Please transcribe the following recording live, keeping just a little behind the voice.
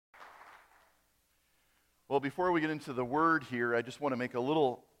Well, before we get into the word here, I just want to make a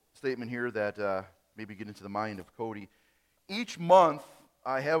little statement here that maybe get into the mind of Cody. Each month,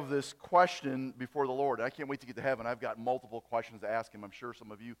 I have this question before the Lord. I can't wait to get to heaven. I've got multiple questions to ask Him. I'm sure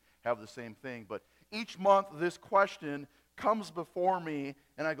some of you have the same thing. But each month, this question comes before me,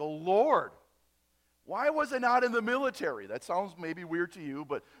 and I go, Lord, why was I not in the military? That sounds maybe weird to you,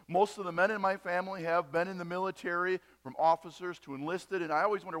 but most of the men in my family have been in the military, from officers to enlisted, and I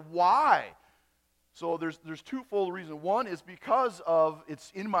always wonder why. So there's twofold reason. One is because of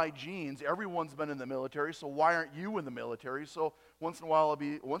it's in my genes. Everyone's been in the military, so why aren't you in the military? So once in a while,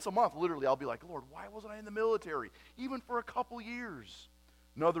 once a month, literally, I'll be like, Lord, why wasn't I in the military? Even for a couple years.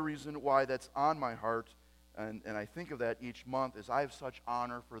 Another reason why that's on my heart, and I think of that each month, is I have such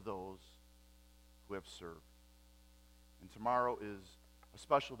honor for those who have served. And tomorrow is a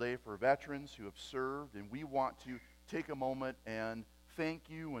special day for veterans who have served, and we want to take a moment and thank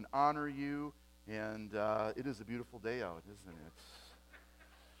you and honor you. And it is a beautiful day out, isn't it?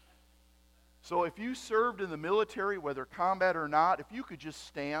 So if you served in the military, whether combat or not, if you could just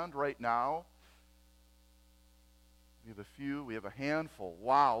stand right now. We have a few. We have a handful.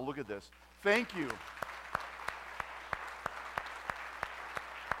 Wow, look at this. Thank you.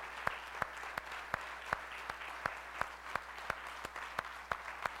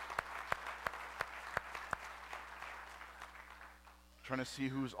 Trying to see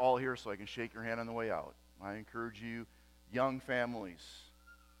who's all here so I can shake your hand on the way out. I encourage you, young families,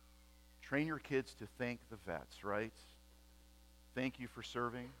 train your kids to thank the vets, right? Thank you for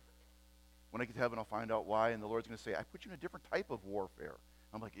serving. When I get to heaven, I'll find out why, and the Lord's going to say, I put you in a different type of warfare.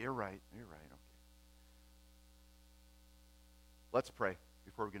 I'm like, you're right, okay. Let's pray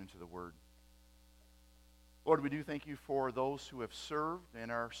before we get into the Word. Lord, we do thank you for those who have served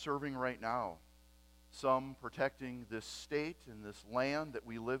and are serving right now. Some protecting this state and this land that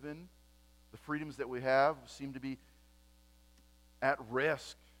we live in. The freedoms that we have seem to be at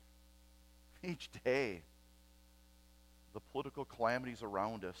risk each day. The political calamities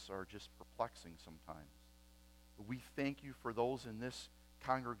around us are just perplexing sometimes. But we thank you for those in this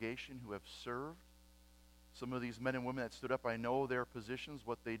congregation who have served. Some of these men and women that stood up, I know their positions,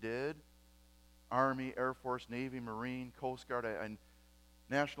 what they did. Army, Air Force, Navy, Marine, Coast Guard,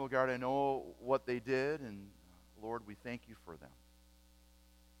 National Guard, I know what they did, and Lord, we thank you for them.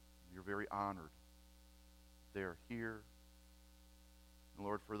 You're very honored. They're here. And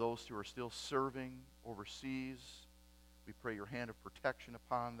Lord, for those who are still serving overseas, we pray your hand of protection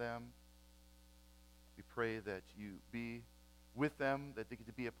upon them. We pray that you be with them, that they get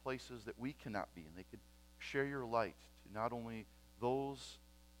to be at places that we cannot be, and they could share your light to not only those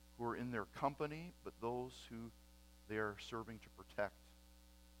who are in their company, but those who they are serving to protect.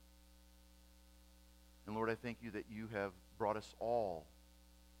 And Lord, I thank you that you have brought us all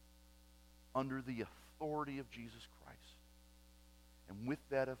under the authority of Jesus Christ. And with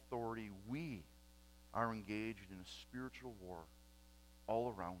that authority, we are engaged in a spiritual war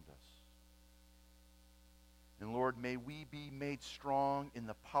all around us. And Lord, may we be made strong in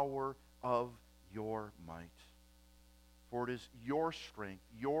the power of your might. For it is your strength,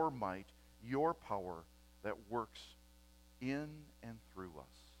 your might, your power that works in and through us.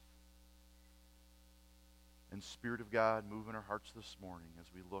 And Spirit of God, move in our hearts this morning as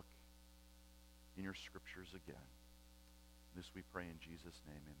we look in your scriptures again. This we pray in Jesus'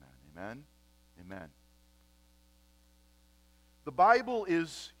 name, amen. Amen? Amen. The Bible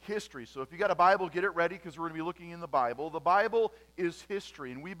is history. So if you got a Bible, get it ready because we're going to be looking in the Bible. The Bible is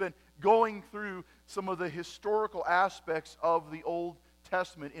history, and we've been going through some of the historical aspects of the Old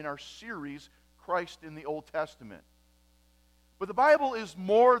Testament in our series, Christ in the Old Testament. But the Bible is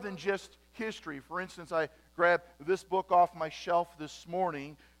more than just history. For instance, I grabbed this book off my shelf this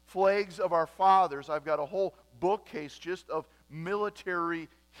morning, Flags of Our Fathers. I've got a whole bookcase just of military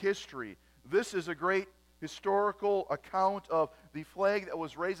history. This is a great historical account of the flag that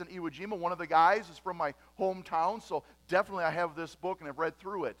was raised in Iwo Jima. One of the guys is from my hometown, so definitely I have this book and I've read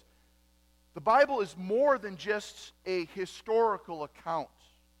through it. The Bible is more than just a historical account.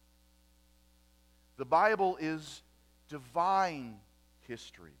 The Bible is divine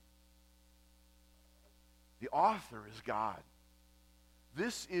history. The author is God.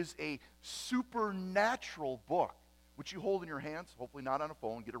 This is a supernatural book, which you hold in your hands, hopefully not on a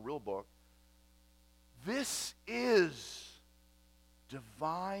phone, get a real book. This is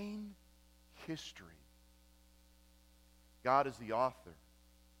divine history. God is the author.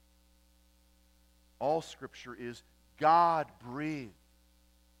 All Scripture is God-breathed.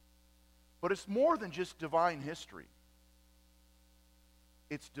 But it's more than just divine history.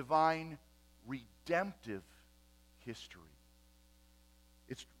 It's divine redemptive history.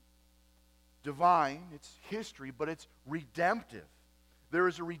 It's divine, it's history, but it's redemptive. There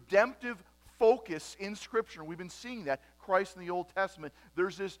is a redemptive focus in Scripture. We've been seeing that, Christ in the Old Testament.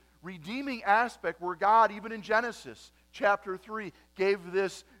 There's this redeeming aspect where God, even in Genesis chapter 3, gave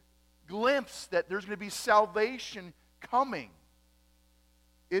this glimpse that there's going to be salvation coming.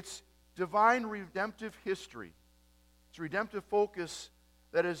 It's divine redemptive history. It's a redemptive focus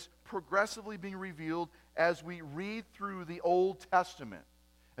that is progressively being revealed as we read through the Old Testament.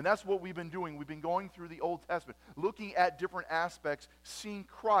 And that's what we've been doing. We've been going through the Old Testament, looking at different aspects, seeing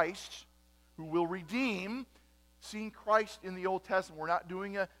Christ, who will redeem, seeing Christ in the Old Testament. We're not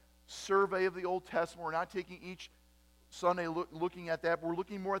doing a survey of the Old Testament. We're not taking each Sunday looking at that. But we're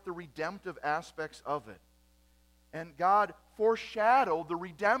looking more at the redemptive aspects of it. And God foreshadowed the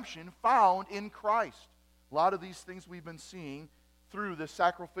redemption found in Christ. A lot of these things we've been seeing through the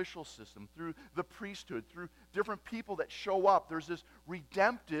sacrificial system, through the priesthood, through different people that show up. There's this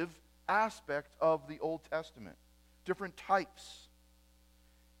redemptive aspect of the Old Testament, different types.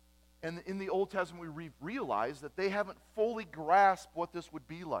 And in the Old Testament, we realize that they haven't fully grasped what this would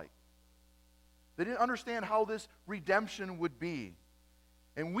be like. They didn't understand how this redemption would be.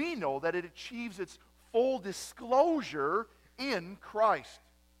 And we know that it achieves its full disclosure in Christ,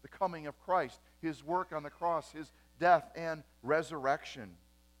 the coming of Christ, His work on the cross, His death and resurrection.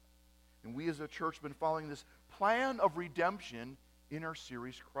 And we as a church have been following this plan of redemption in our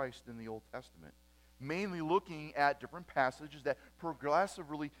series, Christ in the Old Testament, mainly looking at different passages that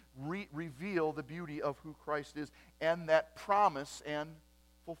progressively reveal the beauty of who Christ is and that promise and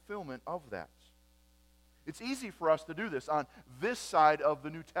fulfillment of that. It's easy for us to do this on this side of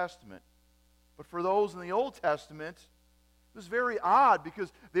the New Testament. But for those in the Old Testament, it was very odd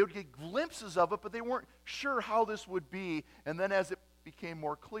because they would get glimpses of it, but they weren't sure how this would be. And then as it became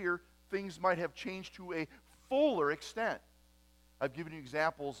more clear, things might have changed to a fuller extent. I've given you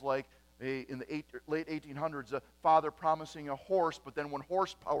examples like in the late 1800s, a father promising a horse, but then when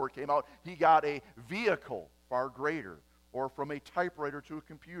horsepower came out, he got a vehicle far greater, or from a typewriter to a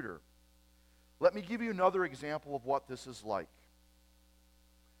computer. Let me give you another example of what this is like.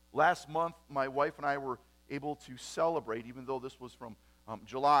 Last month, my wife and I were able to celebrate, even though this was from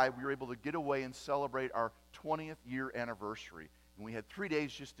July, we were able to get away and celebrate our 20th year anniversary. And we had 3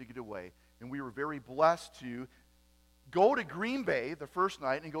 days just to get away. And we were very blessed to go to Green Bay the first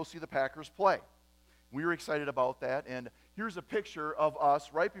night and go see the Packers play. We were excited about that. And here's a picture of us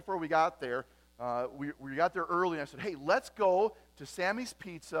right before we got there. We got there early, and I said, hey, let's go to Sammy's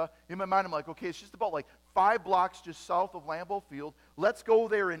Pizza. In my mind, I'm like, okay, it's just about like 5 blocks just south of Lambeau Field. Let's go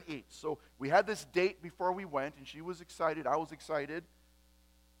there and eat. So we had this date before we went, and she was excited. I was excited.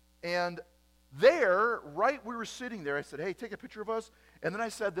 And there, right, we were sitting there. I said, hey, take a picture of us. And then I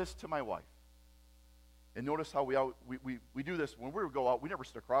said this to my wife. And notice how we do this. When we go out, we never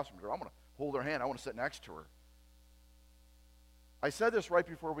sit across from her. I'm going to hold her hand. I want to sit next to her. I said this right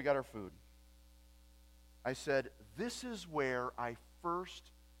before we got our food. I said, this is where I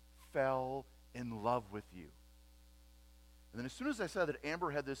first fell in love with you. And then as soon as I said that, Amber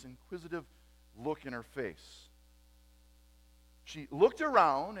had this inquisitive look in her face. She looked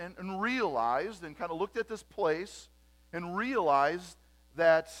around and realized, and kind of looked at this place, and realized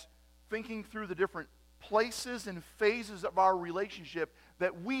that thinking through the different places and phases of our relationship,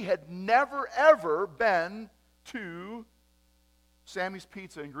 that we had never, ever been to Sammy's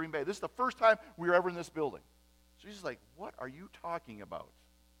Pizza in Green Bay. This is the first time we were ever in this building. She's just like, what are you talking about?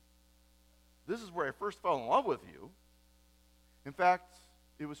 This is where I first fell in love with you. In fact,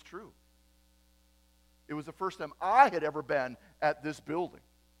 it was true. It was the first time I had ever been at this building.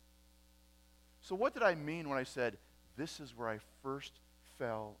 So what did I mean when I said, this is where I first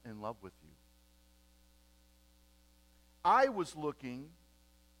fell in love with you? I was looking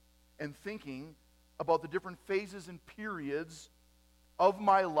and thinking about the different phases and periods of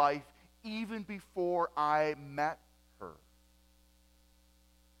my life even before I met her.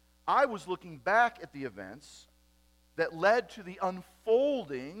 I was looking back at the events that led to the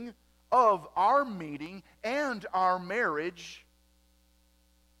unfolding of our meeting and our marriage,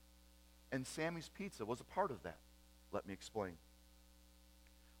 and Sammy's Pizza was a part of that. Let me explain.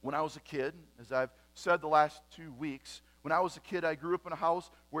 When I was a kid, as I've said the last 2 weeks, when I was a kid, I grew up in a house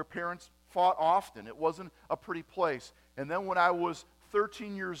where parents fought often. It wasn't a pretty place. And then when I was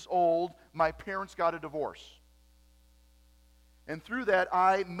 13 years old, my parents got a divorce. And through that,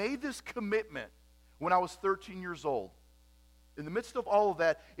 I made this commitment when I was 13 years old. In the midst of all of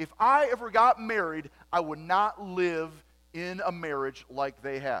that, if I ever got married, I would not live in a marriage like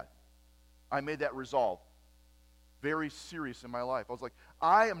they had. I made that resolve. Very serious in my life. I was like,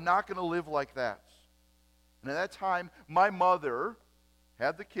 I am not going to live like that. And at that time, my mother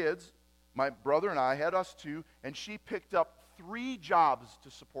had the kids, My brother and I had us two, and she picked up 3 jobs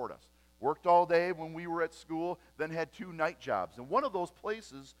to support us. Worked all day when we were at school, then had 2 night jobs. And one of those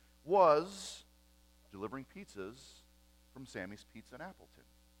places was delivering pizzas from Sammy's Pizza in Appleton.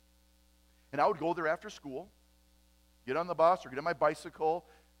 And I would go there after school, get on the bus or get on my bicycle.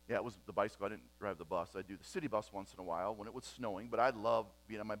 Yeah, it was the bicycle. I didn't drive the bus. I'd do the city bus once in a while when it was snowing, but I loved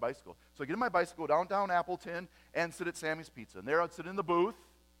being on my bicycle. So I get on my bicycle, go downtown Appleton, and sit at Sammy's Pizza. And there I'd sit in the booth,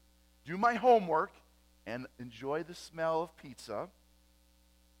 do my homework, and enjoy the smell of pizza.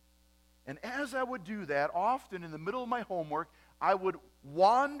 And as I would do that, often in the middle of my homework, I would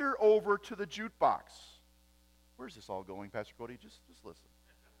wander over to the jukebox. Where's this all going, Pastor Cody? Just listen.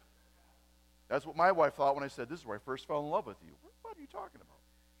 That's what my wife thought when I said, this is where I first fell in love with you. What are you talking about?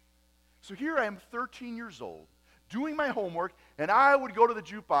 So here I am, 13 years old, doing my homework, and I would go to the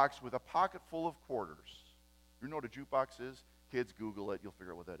jukebox with a pocket full of quarters. You know what a jukebox is? Kids, Google it. You'll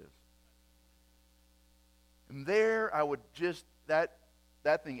figure out what that is. And there I would just, that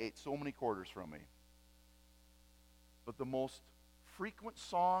thing ate so many quarters from me. But the most frequent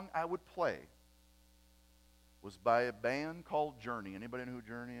song I would play was by a band called Journey. Anybody know who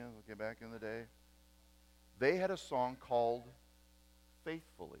Journey is? Okay, back in the day. They had a song called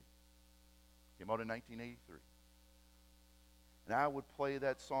Faithfully. Came out in 1983. And I would play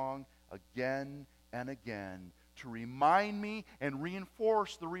that song again and again to remind me and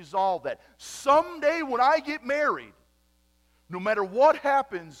reinforce the resolve that someday when I get married, no matter what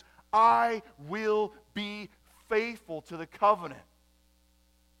happens, I will be faithful to the covenant.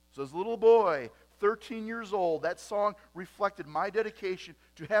 So as a little boy, 13 years old, that song reflected my dedication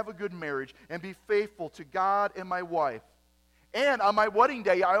to have a good marriage and be faithful to God and my wife. And on my wedding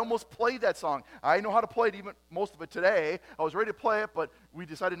day, I almost played that song. I know how to play it, even most of it today. I was ready to play it, but we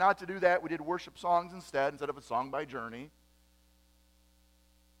decided not to do that. We did worship songs instead of a song by Journey.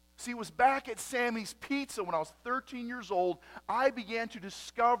 See, it was back at Sammy's Pizza when I was 13 years old, I began to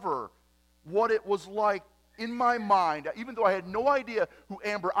discover what it was like in my mind. Even though I had no idea who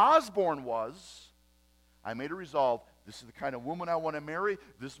Amber Osborne was, I made a resolve. This is the kind of woman I want to marry.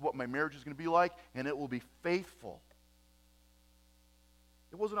 This is what my marriage is going to be like, and it will be faithful.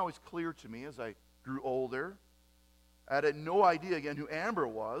 It wasn't always clear to me as I grew older. I had no idea, again, who Amber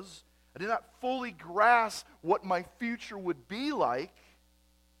was. I did not fully grasp what my future would be like.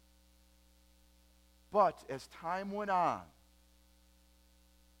 But as time went on,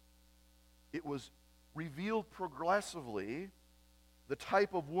 it was revealed progressively the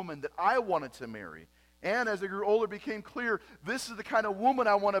type of woman that I wanted to marry. And as I grew older, it became clear, this is the kind of woman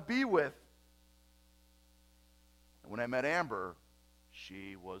I want to be with. And when I met Amber,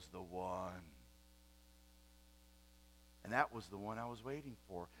 she was the one. And that was the one I was waiting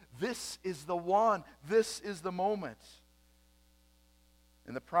for. This is the one. This is the moment.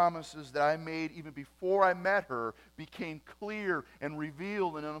 And the promises that I made even before I met her became clear and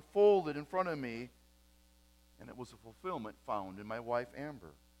revealed and unfolded in front of me. And it was a fulfillment found in my wife,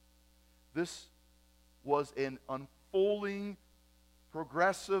 Amber. This was an unfolding,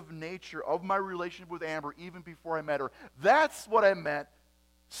 progressive nature of my relationship with Amber even before I met her. That's what I meant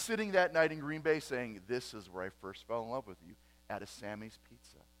sitting that night in Green Bay saying, this is where I first fell in love with you, at a Sammy's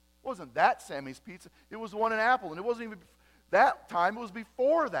Pizza. It wasn't that Sammy's Pizza. It was the one in Appleton. It wasn't even that time. It was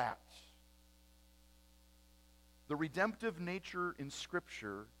before that. The redemptive nature in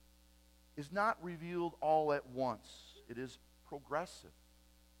Scripture is not revealed all at once. It is progressive.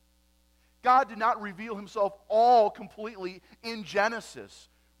 God did not reveal himself all completely in Genesis.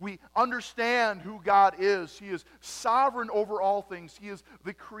 We understand who God is. He is sovereign over all things. He is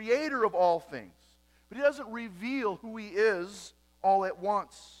the creator of all things. But he doesn't reveal who he is all at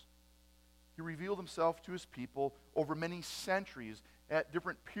once. He revealed himself to his people over many centuries at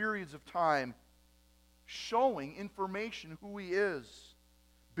different periods of time, showing information who he is,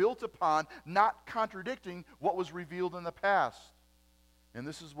 built upon, not contradicting what was revealed in the past. And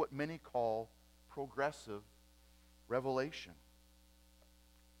this is what many call progressive revelation.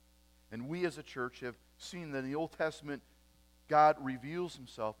 And we as a church have seen that in the Old Testament, God reveals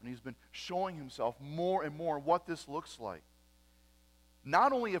himself, and he's been showing himself more and more what this looks like.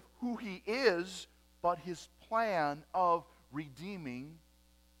 Not only of who he is, but his plan of redeeming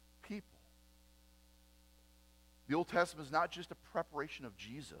people. The Old Testament is not just a preparation of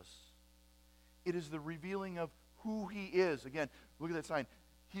Jesus. It is the revealing of who he is. Again, look at that sign.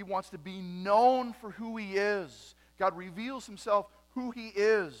 He wants to be known for who he is. God reveals himself who he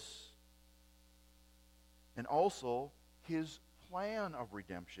is. And also his plan of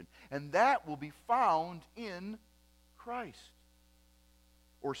redemption. And that will be found in Christ.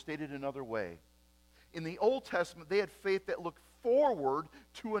 Or stated another way, in the Old Testament, they had faith that looked forward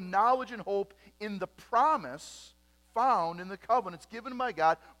to a knowledge and hope in the promise found in the covenants given by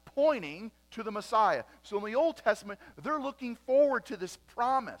God, pointing to the Messiah. So in the Old Testament, they're looking forward to this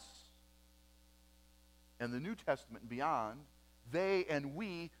promise. And the New Testament and beyond, they and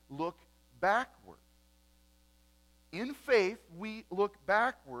we look backward. In faith, we look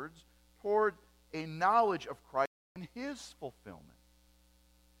backwards toward a knowledge of Christ and His fulfillment.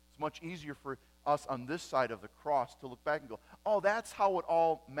 It's much easier for us on this side of the cross to look back and go, oh, that's how it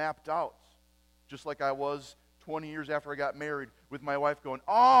all mapped out. Just like I was 20 years after I got married with my wife going,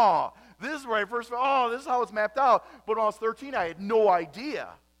 oh, this is where I first found, oh, this is how it's mapped out. But when I was 13, I had no idea.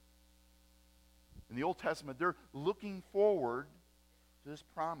 In the Old Testament, they're looking forward to this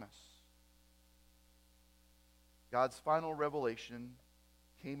promise. God's final revelation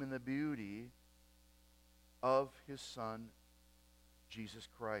came in the beauty of His Son, Jesus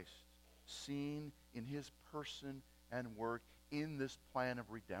Christ, seen in His person and work in this plan of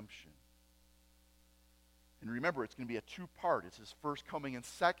redemption. And remember, it's going to be a two-part. It's His first coming and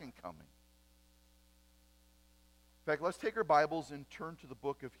second coming. In fact, let's take our Bibles and turn to the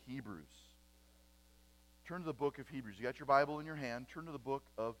book of Hebrews. Turn to the book of Hebrews. You got your Bible in your hand. Turn to the book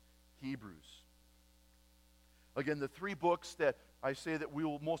of Hebrews. Again, the three books that I say that we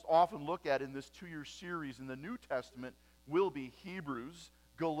will most often look at in this two-year series in the New Testament will be Hebrews,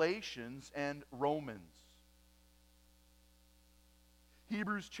 Galatians, and Romans.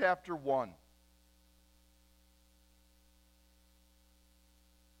 Hebrews chapter 1.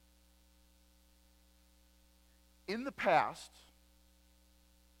 In the past,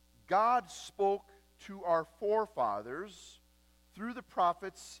 God spoke to our forefathers through the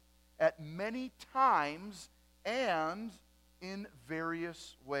prophets at many times and in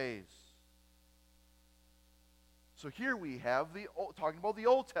various ways. So here we have talking about the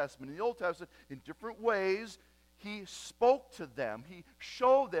Old Testament. In the Old Testament, in different ways, He spoke to them. He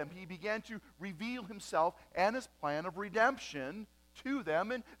showed them. He began to reveal Himself and His plan of redemption to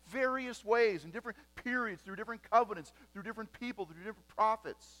them in various ways, in different periods, through different covenants, through different people, through different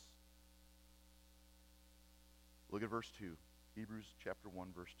prophets. Look at verse 2. Hebrews chapter 1,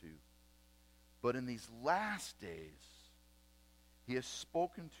 verse 2. But in these last days, He has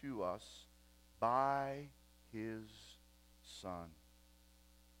spoken to us by His Son,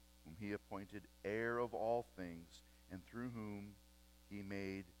 whom He appointed heir of all things, and through whom He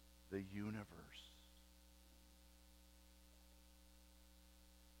made the universe.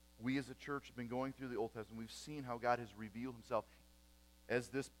 We as a church have been going through the Old Testament. We've seen how God has revealed Himself, as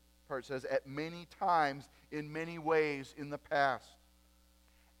this part says, at many times, in many ways in the past.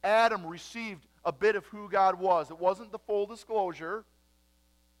 Adam received a bit of who God was. It wasn't the full disclosure.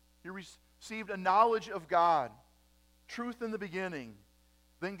 He received a knowledge of God, truth in the beginning.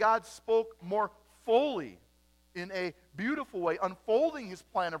 Then God spoke more fully in a beautiful way, unfolding His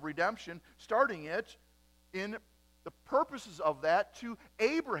plan of redemption, starting it in the purposes of that to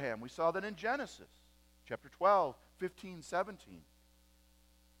Abraham. We saw that in Genesis chapter 12, 15, 17.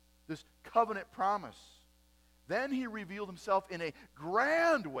 This covenant promise. Then He revealed Himself in a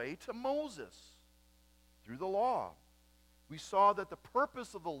grand way to Moses through the law. We saw that the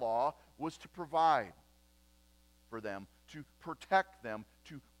purpose of the law was to provide for them, to protect them,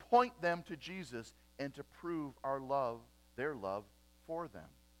 to point them to Jesus, and to prove our love, their love for them.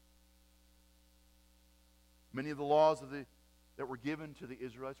 Many of the laws that were given to the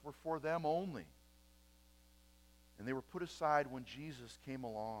Israelites were for them only. And they were put aside when Jesus came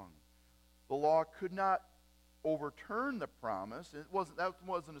along. The law could not overturn the promise. That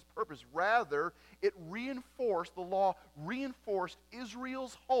wasn't His purpose. Rather, the law reinforced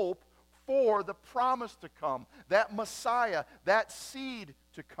Israel's hope for the promise to come, that Messiah, that seed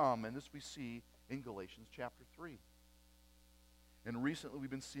to come. And this we see in Galatians chapter 3. And recently we've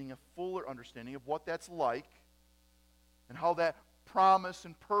been seeing a fuller understanding of what that's like and how that promise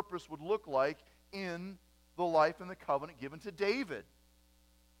and purpose would look like in the life and the covenant given to David.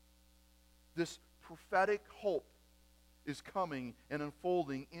 This prophetic hope is coming and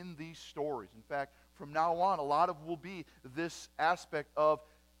unfolding in these stories. In fact, from now on, a lot of will be this aspect of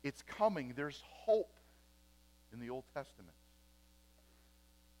it's coming. There's hope in the Old Testament.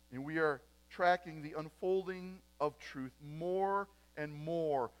 And we are tracking the unfolding of truth more and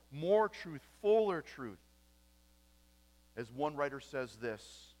more truth, fuller truth. As one writer says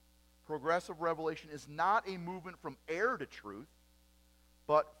this, progressive revelation is not a movement from error to truth,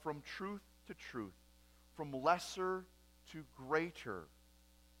 but from truth to truth, from lesser to greater,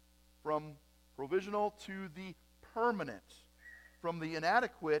 from provisional to the permanent, from the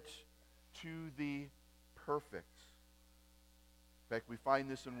inadequate to the perfect. In fact, we find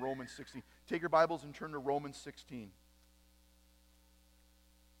this in Romans 16. Take your Bibles and turn to Romans 16.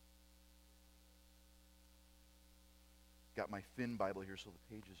 got my Finn Bible here, so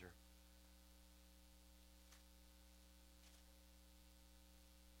the pages are...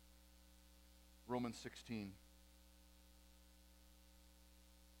 Romans 16.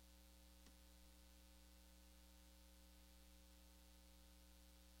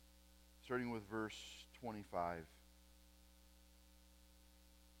 Starting with verse 25.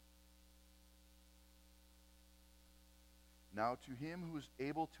 Now to him who is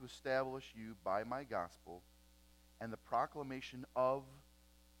able to establish you by my gospel and the proclamation of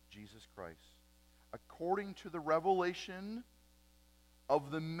Jesus Christ, according to the revelation of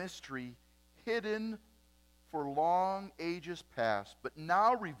the mystery hidden for long ages past, but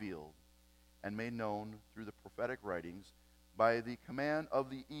now revealed and made known through the prophetic writings by the command of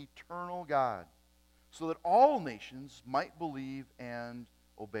the eternal God, so that all nations might believe and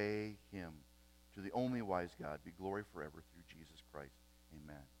obey him. To the only wise God be glory forever through Jesus Christ.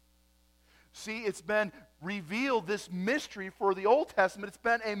 Amen. See, it's been revealed, this mystery for the Old Testament. It's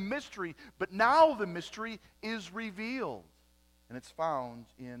been a mystery, but now the mystery is revealed, and it's found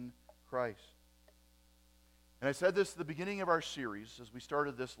in Christ. And I said this at the beginning of our series as we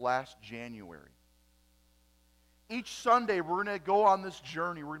started this last January. Each Sunday, we're going to go on this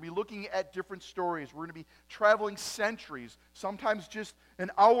journey. We're going to be looking at different stories. We're going to be traveling centuries, sometimes just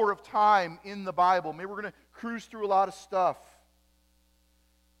an hour of time in the Bible. Maybe we're going to cruise through a lot of stuff.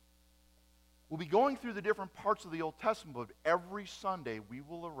 We'll be going through the different parts of the Old Testament, but every Sunday we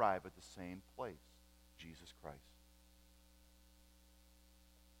will arrive at the same place, Jesus Christ.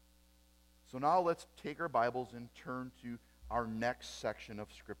 So now let's take our Bibles and turn to our next section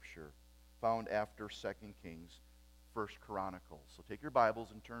of Scripture, found after 2 Kings, 1 Chronicles. So take your Bibles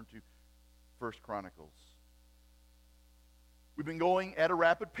and turn to 1 Chronicles. We've been going at a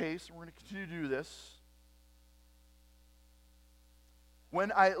rapid pace, and we're going to continue to do this.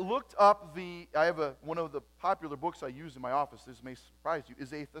 When I looked up one of the popular books I use in my office, this may surprise you,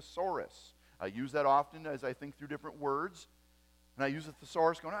 is a thesaurus. I use that often as I think through different words. And I use a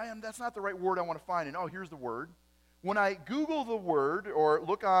thesaurus going, that's not the right word I want to find. And here's the word. When I Google the word or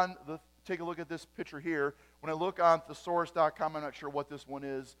take a look at this picture here, when I look on thesaurus.com, I'm not sure what this one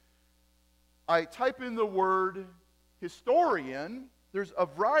is, I type in the word historian, there's a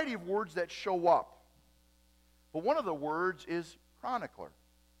variety of words that show up. But one of the words is chronicler.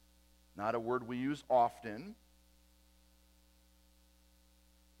 Not a word we use often.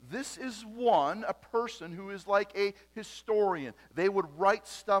 This is a person who is like a historian. They would write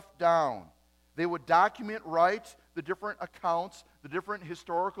stuff down. They would write the different accounts, the different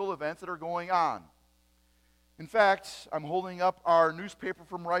historical events that are going on. In fact, I'm holding up our newspaper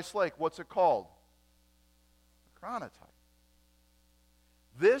from Rice Lake. What's it called? A chronotype.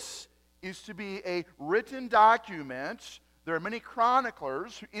 This is to be a written document. There are many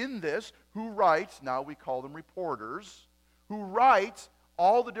chroniclers in this who write, now we call them reporters, who write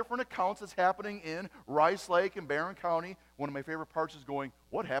all the different accounts that's happening in Rice Lake and Barron County. One of my favorite parts is going,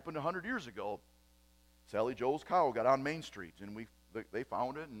 what happened 100 years ago? Sally Joe's cow got on Main Street, and they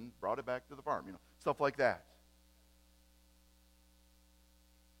found it and brought it back to the farm. Stuff like that.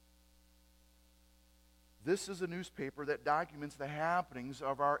 This is a newspaper that documents the happenings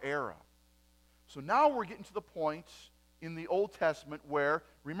of our era. So now we're getting to the point in the Old Testament where,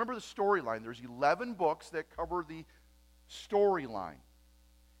 remember the storyline, there's 11 books that cover the storyline.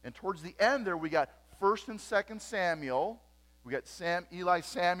 And towards the end there we got 1st and 2nd Samuel. We got Eli,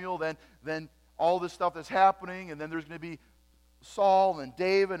 Samuel, then all this stuff that's happening, and then there's going to be Saul and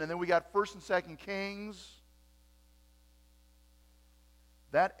David, and then we got 1st and 2nd Kings.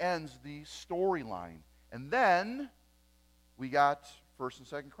 That ends the storyline. And then we got 1st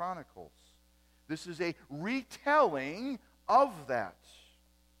and 2nd Chronicles. This is a retelling of that.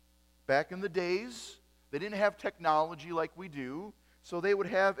 Back in the days, they didn't have technology like we do, so they would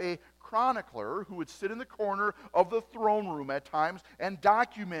have a chronicler who would sit in the corner of the throne room at times and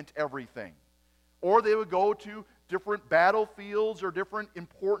document everything. Or they would go to different battlefields or different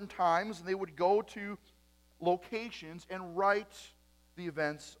important times, and they would go to locations and write the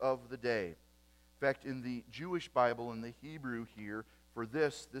events of the day. In fact, in the Jewish Bible, in the Hebrew here, for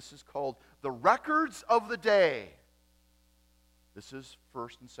this is called the records of the day. This is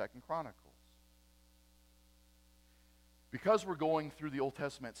 1st and 2nd Chronicles. Because we're going through the Old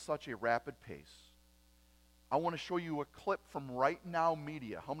Testament at such a rapid pace, I want to show you a clip from Right Now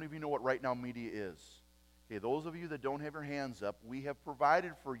Media. How many of you know what Right Now Media is? Okay, those of you that don't have your hands up, we have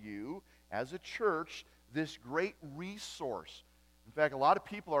provided for you as a church this great resource. In fact, a lot of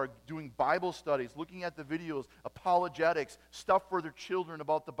people are doing Bible studies, looking at the videos, apologetics, stuff for their children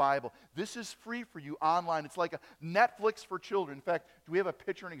about the Bible. This is free for you online. It's like a Netflix for children. In fact, do we have a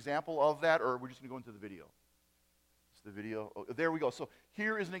picture and example of that, or are we just going to go into the video? Is the video? Oh, there we go. So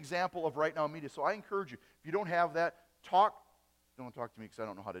here is an example of Right Now Media. So I encourage you, if you don't have that, don't talk to me because I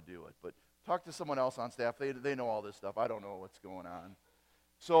don't know how to do it, but talk to someone else on staff. They know all this stuff. I don't know what's going on.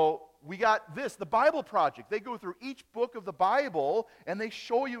 So we got this, the Bible Project. They go through each book of the Bible, and they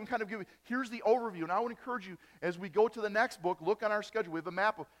show you and kind of give you, here's the overview. And I would encourage you, as we go to the next book, look on our schedule. We have a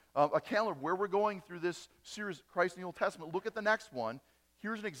map, a calendar of where we're going through this series, Christ in the Old Testament. Look at the next one.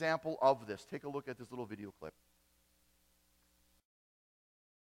 Here's an example of this. Take a look at this little video clip.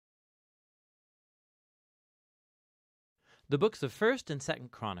 The books of 1st and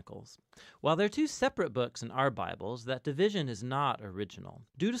 2nd Chronicles. While they're two separate books in our Bibles, that division is not original.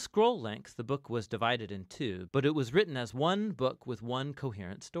 Due to scroll length, the book was divided in two, but it was written as one book with one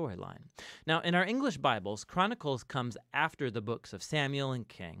coherent storyline. Now, in our English Bibles, Chronicles comes after the books of Samuel and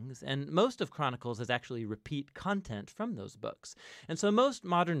Kings, and most of Chronicles is actually repeat content from those books. And so most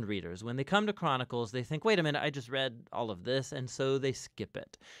modern readers, when they come to Chronicles, they think, wait a minute, I just read all of this, and so they skip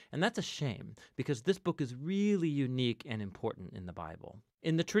it. And that's a shame, because this book is really unique and important in the Bible.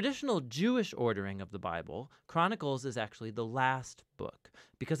 In the traditional Jewish ordering of the Bible, Chronicles is actually the last book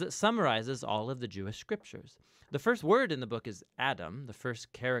because it summarizes all of the Jewish scriptures. The first word in the book is Adam, the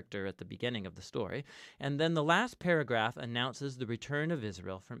first character at the beginning of the story, and then the last paragraph announces the return of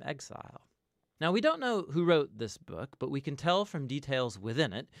Israel from exile. Now, we don't know who wrote this book, but we can tell from details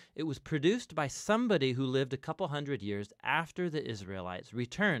within it, it was produced by somebody who lived a couple hundred years after the Israelites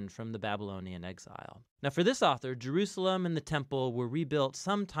returned from the Babylonian exile. Now, for this author, Jerusalem and the temple were rebuilt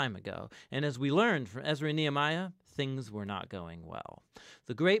some time ago, and as we learned from Ezra and Nehemiah, things were not going well.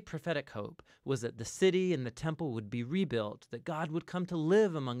 The great prophetic hope was that the city and the temple would be rebuilt, that God would come to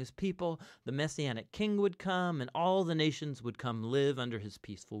live among his people, the Messianic king would come, and all the nations would come live under his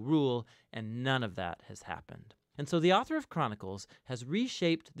peaceful rule, and none of that has happened. And so the author of Chronicles has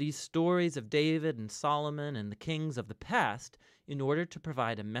reshaped these stories of David and Solomon and the kings of the past in order to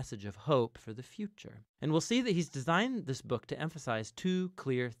provide a message of hope for the future. And we'll see that he's designed this book to emphasize two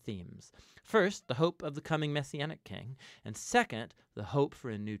clear themes. First, the hope of the coming Messianic king, and second, the hope for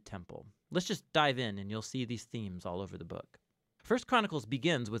a new temple. Let's just dive in and you'll see these themes all over the book. 1 Chronicles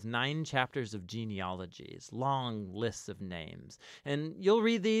begins with 9 chapters of genealogies, long lists of names. And you'll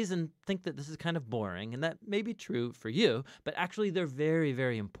read these and think that this is kind of boring, and that may be true for you, but actually they're very,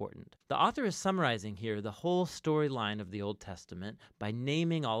 very important. The author is summarizing here the whole storyline of the Old Testament by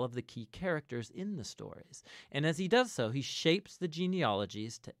naming all of the key characters in the stories. And as he does so, he shapes the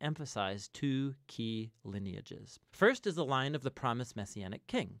genealogies to emphasize 2 key lineages. First is the line of the promised Messianic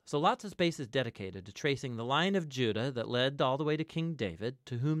king. So lots of space is dedicated to tracing the line of Judah that led all the way to King David,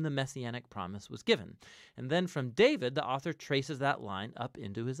 to whom the Messianic promise was given. And then from David, the author traces that line up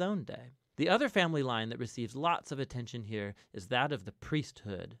into his own day. The other family line that receives lots of attention here is that of the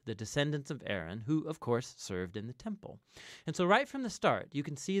priesthood, the descendants of Aaron, who, of course, served in the temple. And so right from the start, you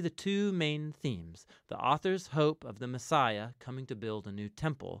can see the 2 main themes, the author's hope of the Messiah coming to build a new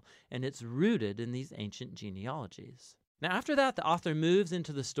temple, and it's rooted in these ancient genealogies. Now, after that, the author moves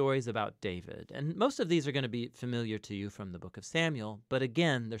into the stories about David, and most of these are going to be familiar to you from the book of Samuel, but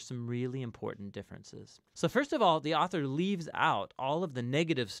again, there's some really important differences. So first of all, the author leaves out all of the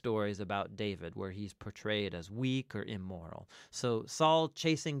negative stories about David, where he's portrayed as weak or immoral. So Saul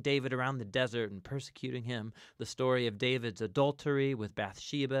chasing David around the desert and persecuting him, the story of David's adultery with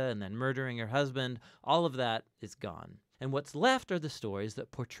Bathsheba and then murdering her husband, all of that is gone. And what's left are the stories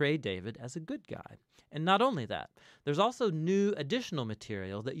that portray David as a good guy. And not only that, there's also new additional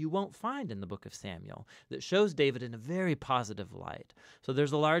material that you won't find in the book of Samuel that shows David in a very positive light. So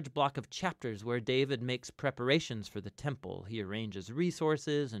there's a large block of chapters where David makes preparations for the temple. He arranges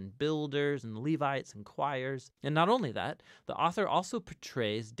resources and builders and Levites and choirs. And not only that, the author also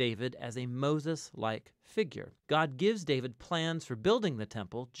portrays David as a Moses-like figure. God gives David plans for building the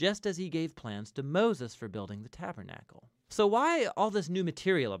temple just as he gave plans to Moses for building the tabernacle. So why all this new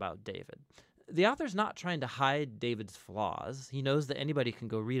material about David? The author's not trying to hide David's flaws. He knows that anybody can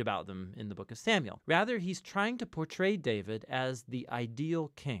go read about them in the book of Samuel. Rather, he's trying to portray David as the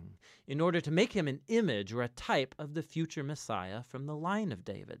ideal king in order to make him an image or a type of the future Messiah from the line of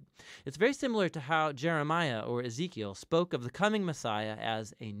David. It's very similar to how Jeremiah or Ezekiel spoke of the coming Messiah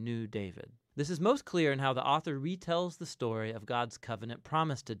as a new David. This is most clear in how the author retells the story of God's covenant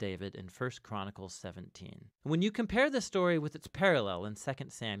promise to David in 1 Chronicles 17. When you compare this story with its parallel in 2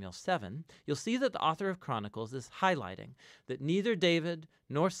 Samuel 7, you'll see that the author of Chronicles is highlighting that neither David,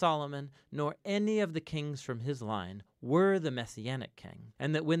 nor Solomon, nor any of the kings from his line were the Messianic king,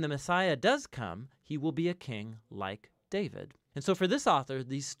 and that when the Messiah does come, he will be a king like David. And so for this author,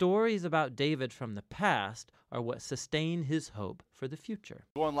 these stories about David from the past are what sustain his hope for the future.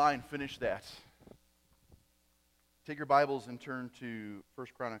 Go online, finish that. Take your Bibles and turn to 1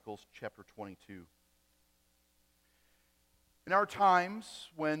 Chronicles chapter 22. In our times,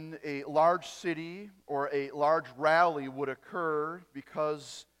 when a large city or a large rally would occur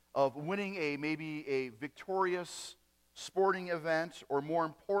because of winning maybe a victorious sporting event, or more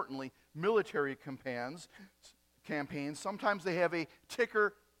importantly, military campaigns, sometimes they have a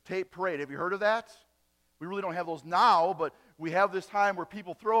ticker tape parade. Have you heard of that? We really don't have those now, but we have this time where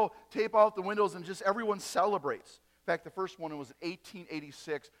people throw tape out the windows and just everyone celebrates. In fact, the first one was in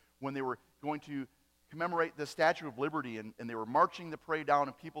 1886 when they were going to commemorate the Statue of Liberty, and they were marching the parade down,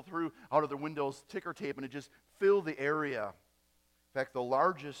 and people threw out of their windows ticker tape, and it just filled the area. In fact, the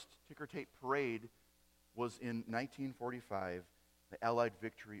largest ticker tape parade was in 1945, the Allied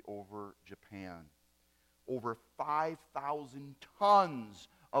victory over Japan. Over 5,000 tons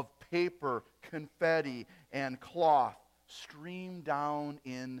of paper, confetti, and cloth streamed down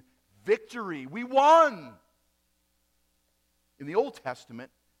in victory. We won! In the Old Testament,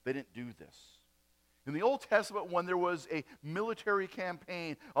 they didn't do this. In the Old Testament, when there was a military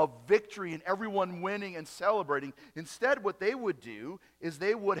campaign of victory and everyone winning and celebrating, instead what they would do is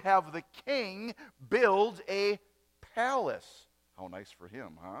they would have the king build a palace. How nice for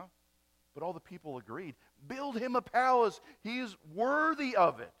him, huh? But all the people agreed, build him a palace. He's worthy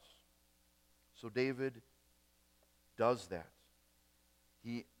of it. So David does that.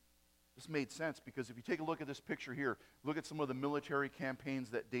 This made sense because if you take a look at this picture here, look at some of the military campaigns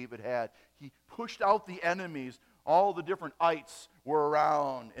that David had. He pushed out the enemies. All the different ites were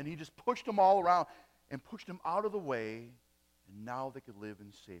around, and he just pushed them all around and pushed them out of the way, and now they could live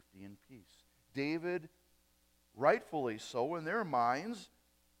in safety and peace. David, rightfully so in their minds,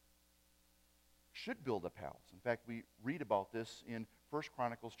 should build a palace. In fact, we read about this in 1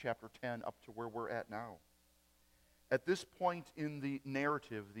 Chronicles chapter 10 up to where we're at now. At this point in the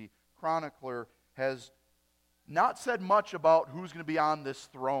narrative, the chronicler has not said much about who's going to be on this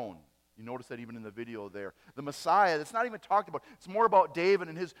throne. You notice that even in the video there. The Messiah, that's not even talked about. It's more about David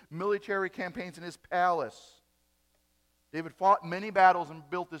and his military campaigns in his palace. David fought many battles and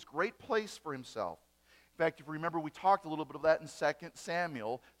built this great place for himself. In fact, if you remember, we talked a little bit of that in 2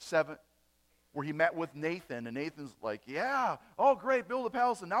 Samuel 7, where he met with Nathan, and Nathan's like, yeah, oh great, build a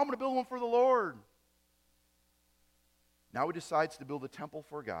palace, and now I'm going to build one for the Lord. Now he decides to build a temple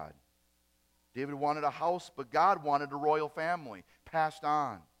for God. David wanted a house, but God wanted a royal family passed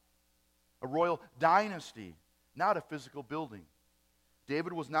on. A royal dynasty, not a physical building.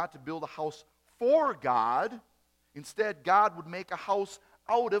 David was not to build a house for God. Instead, God would make a house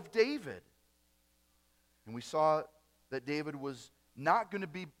out of David. And we saw that David was not going to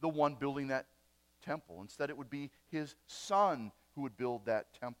be the one building that temple. Instead, it would be his son who would build that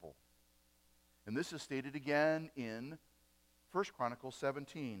temple. And this is stated again in 1 Chronicles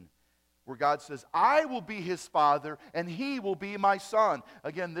 17, where God says, I will be his father, and he will be my son.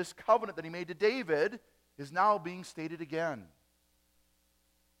 Again, this covenant that he made to David is now being stated again.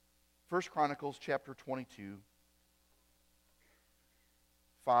 1 Chronicles chapter 22,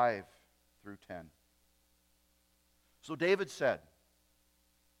 5 through 10. So David said,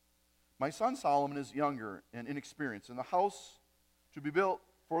 my son Solomon is younger and inexperienced, and the house to be built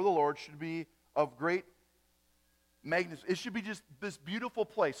for the Lord should be of great magnificence. It should be just this beautiful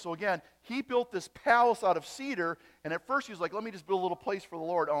place. So again, he built this palace out of cedar, and at first he was like, let me just build a little place for the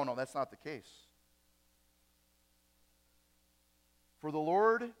Lord. Oh no, that's not the case. For the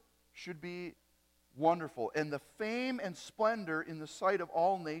Lord should be wonderful, and the fame and splendor in the sight of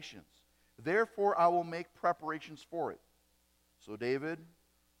all nations. Therefore I will make preparations for it. So David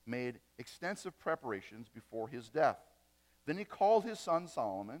made extensive preparations before his death. Then he called his son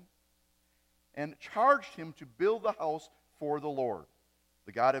Solomon and charged him to build the house for the Lord,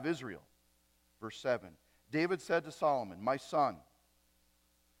 the God of Israel. Verse 7, David said to Solomon, my son,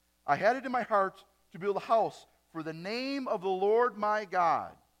 I had it in my heart to build a house for the name of the Lord my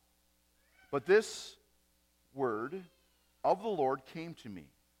God. But this word of the Lord came to me.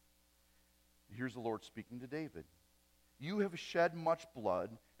 Here's the Lord speaking to David. You have shed much blood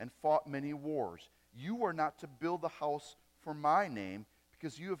and fought many wars. You are not to build the house for my name,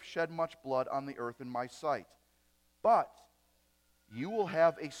 because you have shed much blood on the earth in my sight. But you will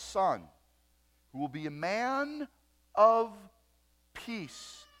have a son who will be a man of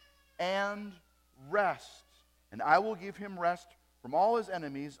peace and rest. And I will give him rest from all his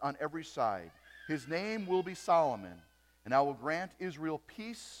enemies on every side. His name will be Solomon, and I will grant Israel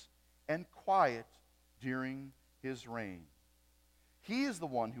peace and quiet during his reign. He is the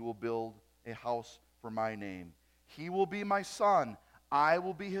one who will build a house for my name. He will be my son. I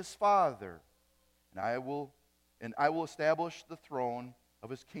will be his father. And I will establish the throne of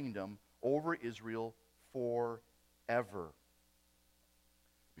his kingdom over Israel forever. ever.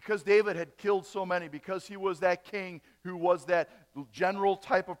 Because David had killed so many, because he was that king who was that general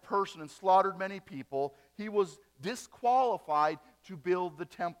type of person and slaughtered many people, he was disqualified to build the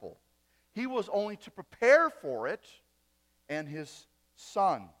temple. He was only to prepare for it, and his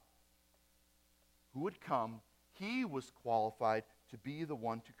son, who would come, he was qualified to be the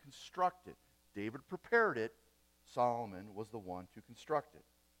one to construct it. David prepared it. Solomon was the one to construct it.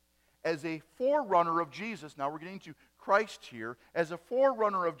 As a forerunner of Jesus, now we're getting to Christ here, as a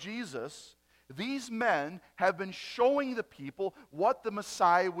forerunner of Jesus, these men have been showing the people what the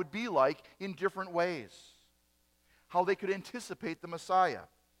Messiah would be like in different ways, how they could anticipate the Messiah.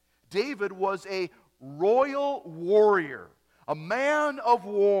 David was a royal warrior, a man of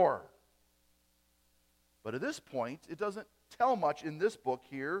war. But at this point, it doesn't tell much in this book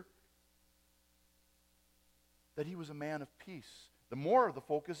here that he was a man of peace. The more of the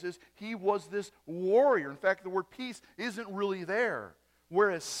focus is he was this warrior. In fact, the word peace isn't really there.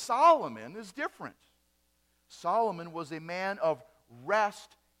 Whereas Solomon is different. Solomon was a man of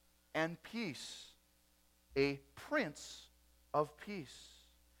rest and peace, a prince of peace.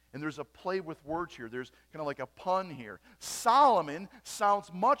 And there's a play with words here. There's kind of like a pun here. Solomon sounds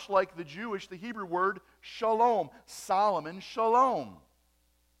much like the Hebrew word shalom. Solomon, shalom.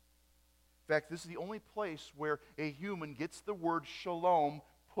 In fact, this is the only place where a human gets the word shalom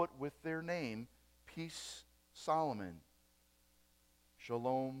put with their name. Peace, Solomon.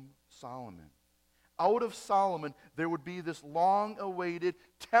 Shalom, Solomon. Out of Solomon, there would be this long-awaited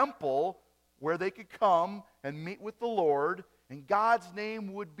temple where they could come and meet with the Lord, and God's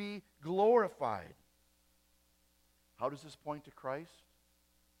name would be glorified. How does this point to Christ?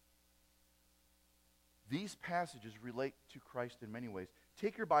 These passages relate to Christ in many ways.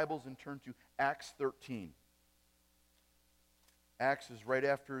 Take your Bibles and turn to Acts 13. Acts is right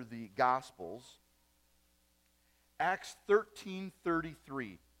after the Gospels. Acts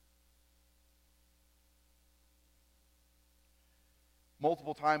 13:33.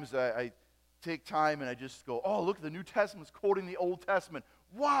 Multiple times I take time and I just go, oh, look, the New Testament's quoting the Old Testament.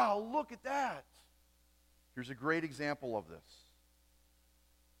 Wow, look at that. Here's a great example of this.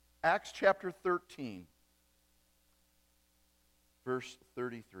 Acts chapter 13, verse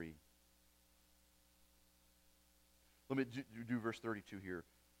 33. Let me do verse 32 here.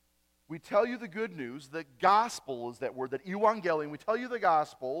 We tell you the good news. The gospel is that word, that evangelion. We tell you the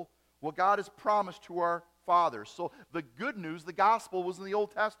gospel, what God has promised to our fathers. So the good news, the gospel, was in the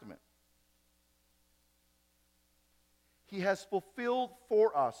Old Testament. He has fulfilled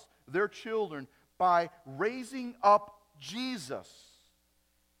for us, their children, by raising up Jesus.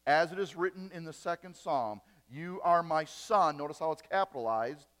 As it is written in the second psalm, you are my son. Notice how it's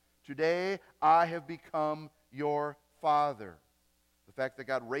capitalized. Today I have become your father. The fact that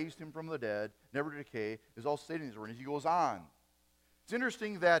God raised him from the dead, never to decay, is all stated in his word. As he goes on. It's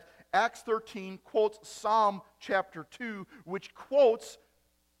interesting that Acts 13 quotes Psalm chapter 2, which quotes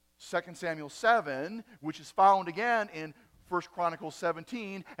 2 Samuel 7, which is found again in 1 Chronicles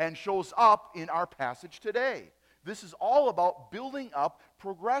 17 and shows up in our passage today. This is all about building up,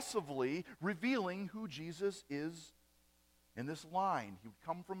 progressively revealing who Jesus is in this line. He would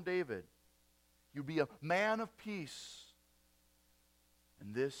come from David. He would be a man of peace.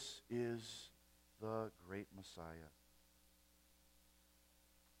 And this is the great Messiah.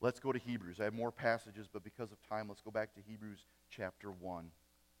 Let's go to Hebrews. I have more passages, but because of time, let's go back to Hebrews chapter 1.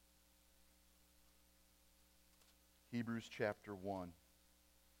 Hebrews chapter 1.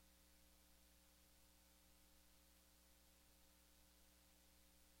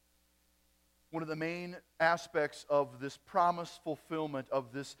 One of the main aspects of this promise fulfillment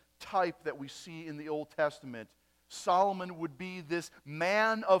of this type that we see in the Old Testament, Solomon would be this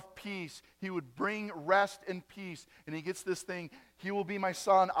man of peace. He would bring rest and peace. And he gets this thing, he will be my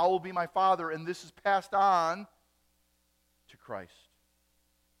son, I will be my father. And this is passed on to Christ.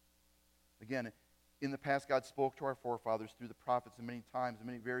 Again, in the past, God spoke to our forefathers through the prophets in many times, in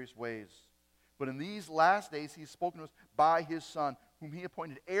many various ways. But in these last days, He's spoken to us by His Son, whom He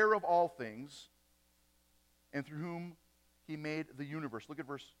appointed heir of all things, and through whom He made the universe. Look at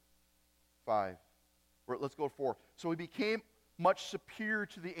verse 5. Or let's go to 4. So He became much superior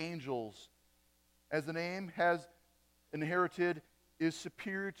to the angels, as the name has inherited is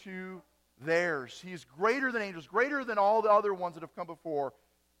superior to theirs. He is greater than angels, greater than all the other ones that have come before.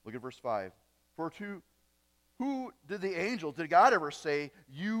 Look at verse 5. For to who did the angel, did God ever say,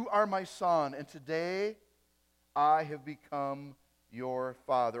 you are my son, and today I have become your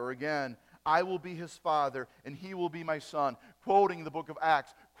father? Or again, I will be his father, and he will be my son. Quoting the book of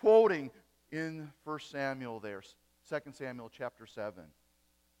Acts, quoting in 1 Samuel there, 2 Samuel chapter 7.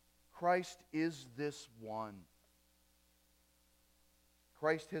 Christ is this one.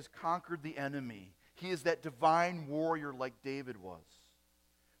 Christ has conquered the enemy. He is that divine warrior like David was.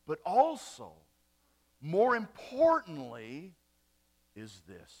 But also, more importantly, is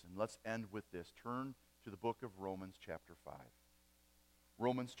this. And let's end with this. Turn to the book of Romans chapter 5.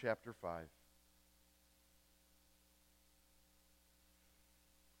 Romans chapter 5.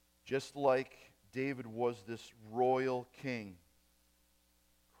 Just like David was this royal king,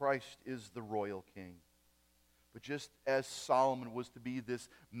 Christ is the royal king. But just as Solomon was to be this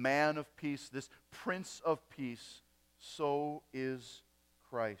man of peace, this prince of peace, so is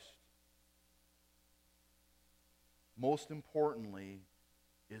Christ. Most importantly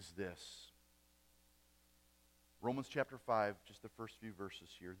is this. Romans chapter 5, just the first few verses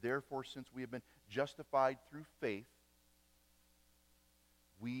here. Therefore, since we have been justified through faith,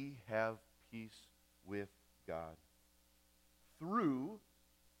 we have peace with God through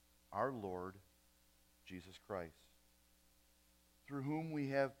our Lord Jesus Christ, through whom we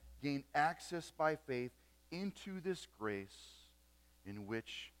have gained access by faith into this grace in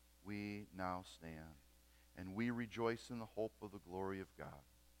which we now stand. And we rejoice in the hope of the glory of God.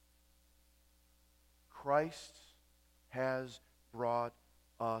 Christ has brought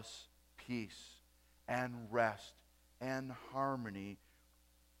us peace and rest and harmony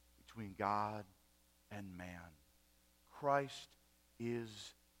between God and man. Christ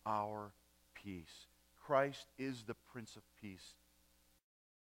is our peace. Christ is the Prince of Peace.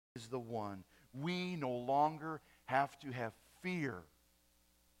 He is the one. We no longer have to have fear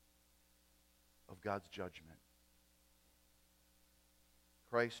of God's judgment.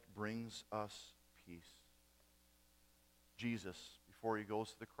 Christ brings us peace. Jesus, before he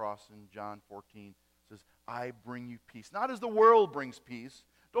goes to the cross in John 14, says, I bring you peace. Not as the world brings peace.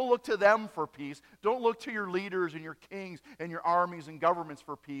 Don't look to them for peace. Don't look to your leaders and your kings and your armies and governments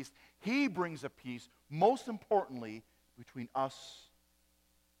for peace. He brings a peace, most importantly, between us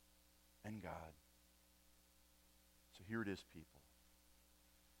and God. So here it is, people.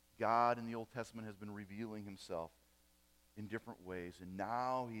 God in the Old Testament has been revealing himself in different ways. And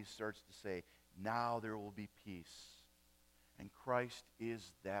now he starts to say, now there will be peace. And Christ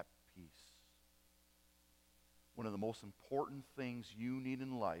is that peace. One of the most important things you need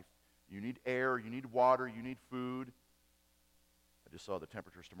in life, you need air, you need water, you need food. I just saw the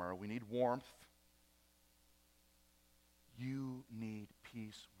temperatures tomorrow. We need warmth. You need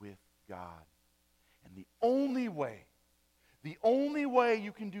peace with God. And the only way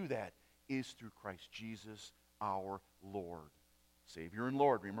you can do that is through Christ Jesus, our Lord. Savior and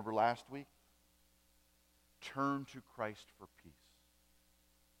Lord. Remember last week? Turn to Christ for peace.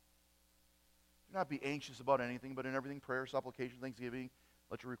 Do not be anxious about anything, but in everything, prayer, supplication, thanksgiving,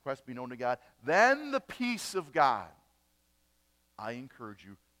 let your requests be known to God. Then the peace of God, I encourage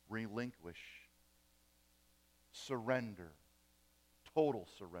you, relinquish, surrender, total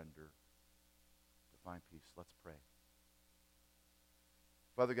surrender to find peace. Let's pray.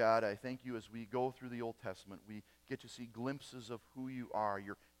 Father God, I thank you as we go through the Old Testament, we get to see glimpses of who you are,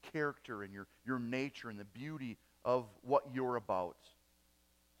 your character and your nature and the beauty of what you're about.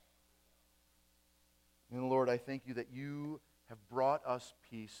 And Lord, I thank you that you have brought us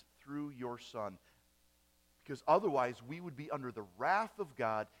peace through your Son. Because otherwise we would be under the wrath of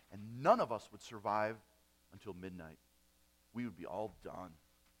God and none of us would survive until midnight. We would be all done.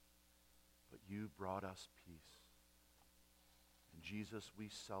 But you brought us peace. And Jesus, we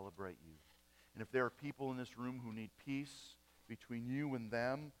celebrate you. And if there are people in this room who need peace between you and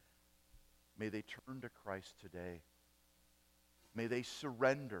them, may they turn to Christ today. May they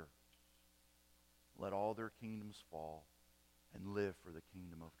surrender. Let all their kingdoms fall and live for the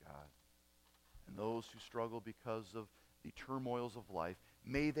kingdom of God. And those who struggle because of the turmoils of life,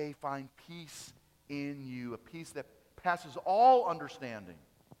 may they find peace in you, a peace that passes all understanding.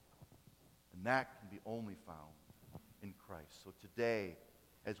 And that can be only found in Christ. So today,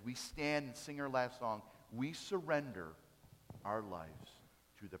 as we stand and sing our last song, we surrender our lives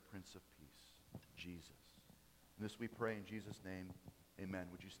to the Prince of Peace, Jesus. And this we pray in Jesus' name, amen.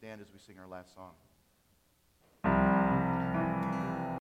 Would you stand as we sing our last song?